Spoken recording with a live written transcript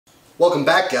Welcome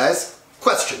back, guys.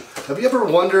 Question: have you ever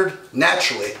wondered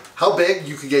naturally how big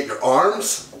you could get your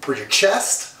arms or your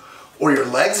chest or your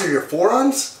legs or your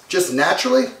forearms just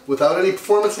naturally without any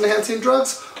performance enhancing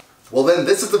drugs? Well then,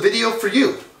 this is the video for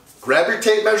you. Grab your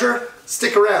tape measure,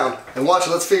 stick around, and watch.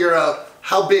 Let's figure out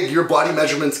how big your body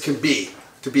measurements can be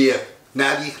to be a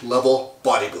natty level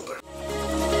bodybuilder.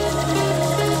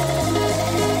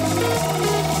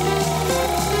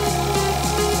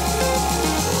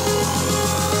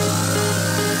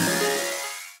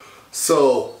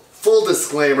 So, full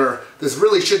disclaimer, this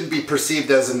really shouldn't be perceived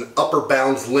as an upper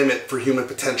bounds limit for human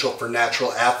potential for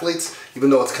natural athletes, even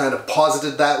though it's kind of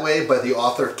posited that way by the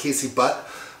author Casey Butt.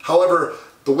 However,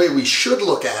 the way we should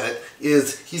look at it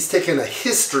is he's taken a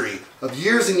history of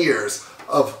years and years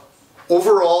of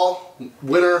overall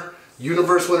winner,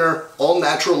 universe winner, all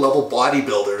natural level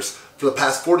bodybuilders for the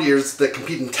past 40 years that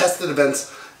compete in tested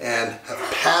events and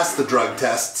have passed the drug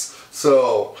tests.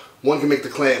 So one can make the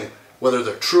claim whether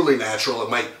they're truly natural. It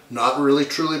might not really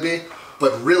truly be,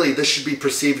 but really this should be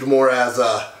perceived more as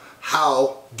a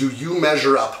how do you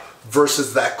measure up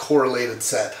versus that correlated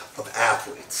set of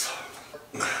athletes.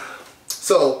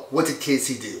 So what did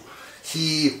Casey do?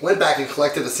 He went back and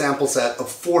collected a sample set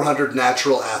of 400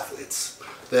 natural athletes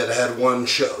that had won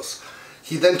shows.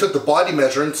 He then took the body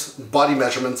measurements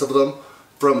of them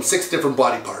from 6 different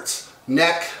body parts: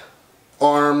 neck,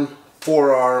 arm,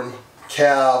 forearm,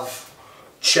 calf,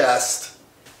 chest,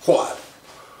 quad.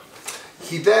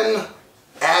 He then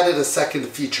added a second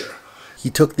feature.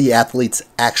 He took the athlete's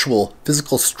actual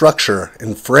physical structure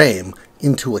and frame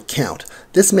into account.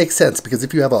 This makes sense because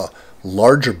if you have a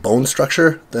larger bone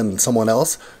structure than someone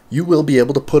else, you will be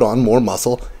able to put on more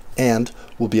muscle and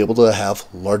will be able to have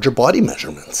larger body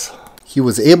measurements. He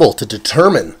was able to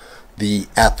determine the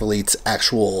athlete's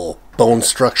actual bone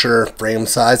structure, frame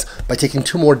size, by taking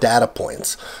 2 more data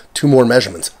points, 2 more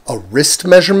measurements, a wrist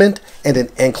measurement and an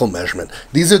ankle measurement.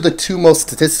 These are the 2 most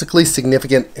statistically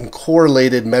significant and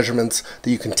correlated measurements that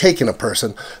you can take in a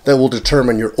person that will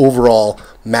determine your overall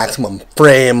maximum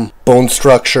frame, bone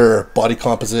structure, body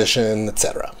composition,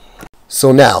 etc.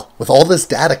 So now, with all this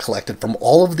data collected from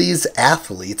all of these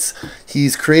athletes,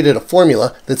 he's created a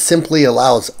formula that simply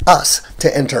allows us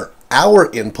to enter our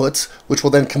inputs, which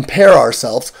will then compare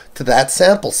ourselves to that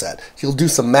sample set. He'll do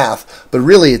some math, but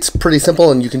really it's pretty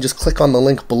simple, and you can just click on the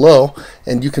link below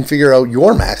and you can figure out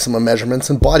your maximum measurements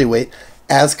and body weight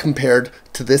as compared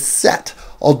to this set.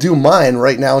 I'll do mine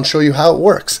right now and show you how it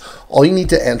works. All you need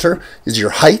to enter is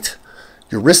your height,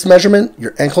 your wrist measurement,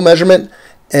 your ankle measurement,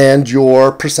 and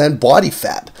your percent body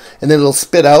fat. And then it'll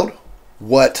spit out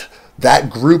what that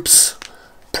group's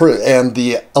and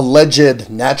the alleged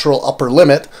natural upper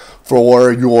limit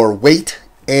for your weight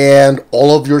and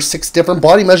all of your 6 different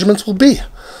body measurements will be.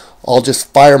 I'll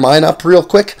just fire mine up real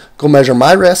quick, go measure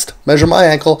my wrist, measure my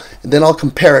ankle, and then I'll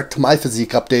compare it to my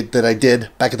physique update that I did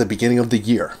back at the beginning of the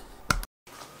year.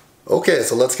 Okay,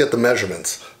 so let's get the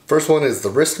measurements. First one is the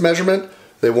wrist measurement.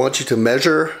 They want you to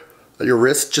measure your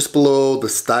wrist just below the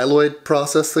styloid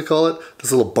process, they call it.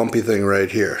 This little bumpy thing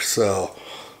right here. So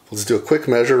let's do a quick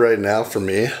measure right now for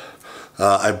me.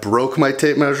 I broke my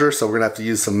tape measure, so we're gonna have to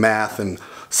use some math and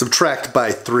subtract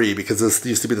by 3 because this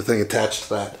used to be the thing attached to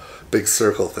that big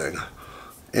circle thing.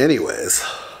 Anyways,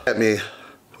 get me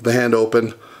with the hand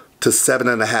open to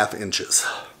 7.5 inches.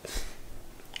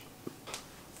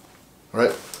 All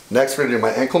right, next we're gonna do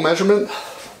my ankle measurement.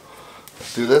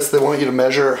 Do this, they want you to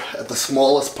measure at the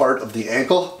smallest part of the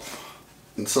ankle,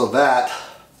 and so that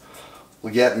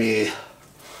will get me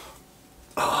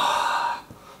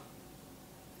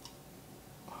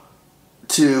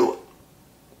to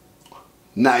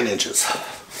 9 inches.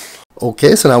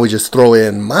 Okay, so now we just throw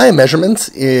in my measurements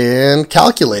and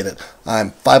calculate it.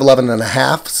 I'm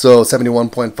 5'11.5", so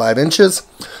 71.5 inches,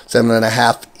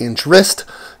 7.5 inch wrist,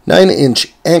 9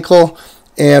 inch ankle,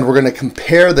 and we're gonna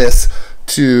compare this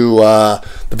to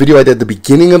the video I did at the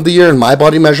beginning of the year and my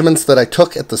body measurements that I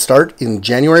took at the start in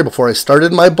January before I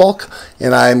started my bulk,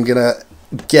 and I'm gonna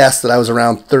guess that I was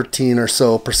around 13% or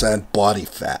so body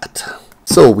fat.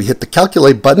 So we hit the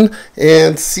calculate button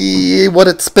and see what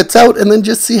it spits out, and then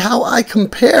just see how I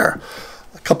compare.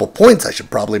 A couple points I should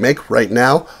probably make right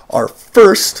now are,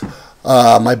 first,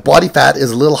 my body fat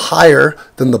is a little higher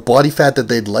than the body fat that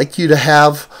they'd like you to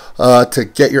have to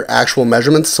get your actual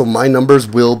measurements, so my numbers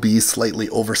will be slightly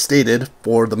overstated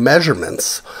for the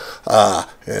measurements.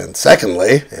 And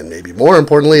secondly, and maybe more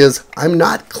importantly, is I'm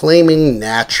not claiming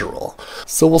natural.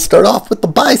 So we'll start off with the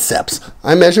biceps.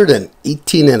 I measured an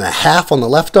 18.5 on the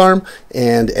left arm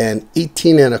and an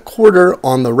 18.25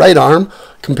 on the right arm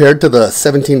compared to the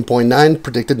 17.9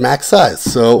 predicted max size.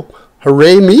 So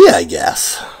hooray me, I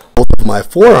guess. Both of my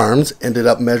forearms ended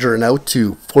up measuring out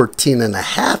to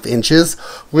 14.5 inches,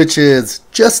 which is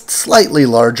just slightly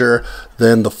larger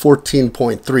than the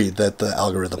 14.3 that the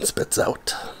algorithm spits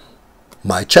out.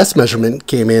 My chest measurement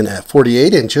came in at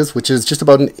 48 inches, which is just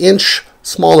about an inch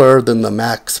smaller than the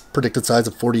max predicted size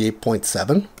of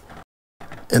 48.7.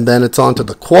 And then it's on to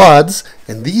the quads,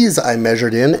 and these I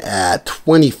measured in at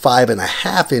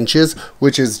 25.5 inches,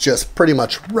 which is just pretty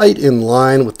much right in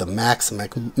line with the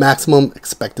maximum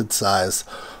expected size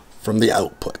from the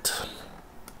output.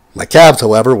 My calves,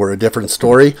 however, were a different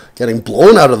story, getting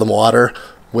blown out of the water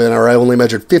when I only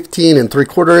measured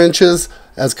 15.75 inches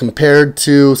as compared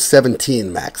to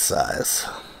 17 max size.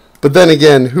 But then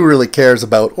again, who really cares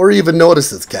about or even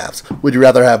notices calves? Would you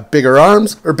rather have bigger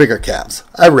arms or bigger calves?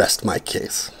 I rest my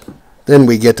case. Then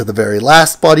we get to the very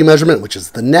last body measurement, which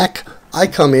is the neck. I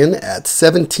come in at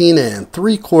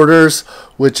 17.75,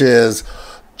 which is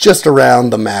just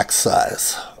around the max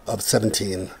size of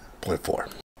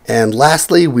 17.4. And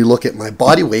lastly, we look at my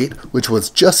body weight, which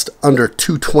was just under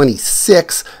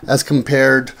 226 as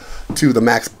compared to the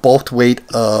max bulk weight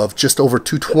of just over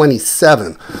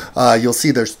 227. You'll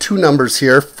see there's two numbers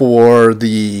here for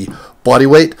the body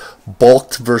weight,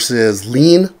 bulked versus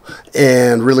lean,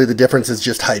 and really the difference is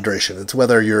just hydration. It's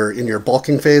whether you're in your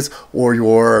bulking phase or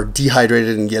you're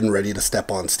dehydrated and getting ready to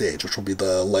step on stage, which will be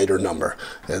the lighter number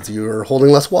as you're holding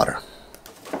less water.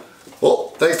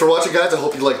 Well, thanks for watching, guys. I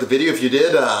hope you liked the video. If you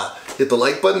did, hit the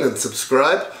like button and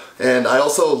subscribe. And I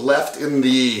also left in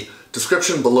the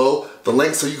description below the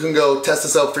link so you can go test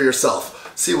this out for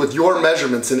yourself. See with your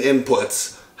measurements and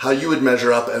inputs how you would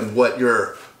measure up and what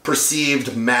your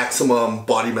perceived maximum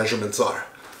body measurements are.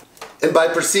 And by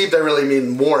perceived, I really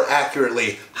mean more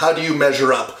accurately, how do you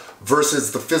measure up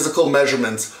versus the physical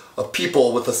measurements of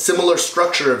people with a similar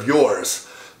structure of yours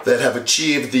that have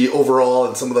achieved the overall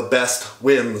and some of the best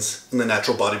wins in the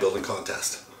natural bodybuilding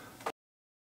contest.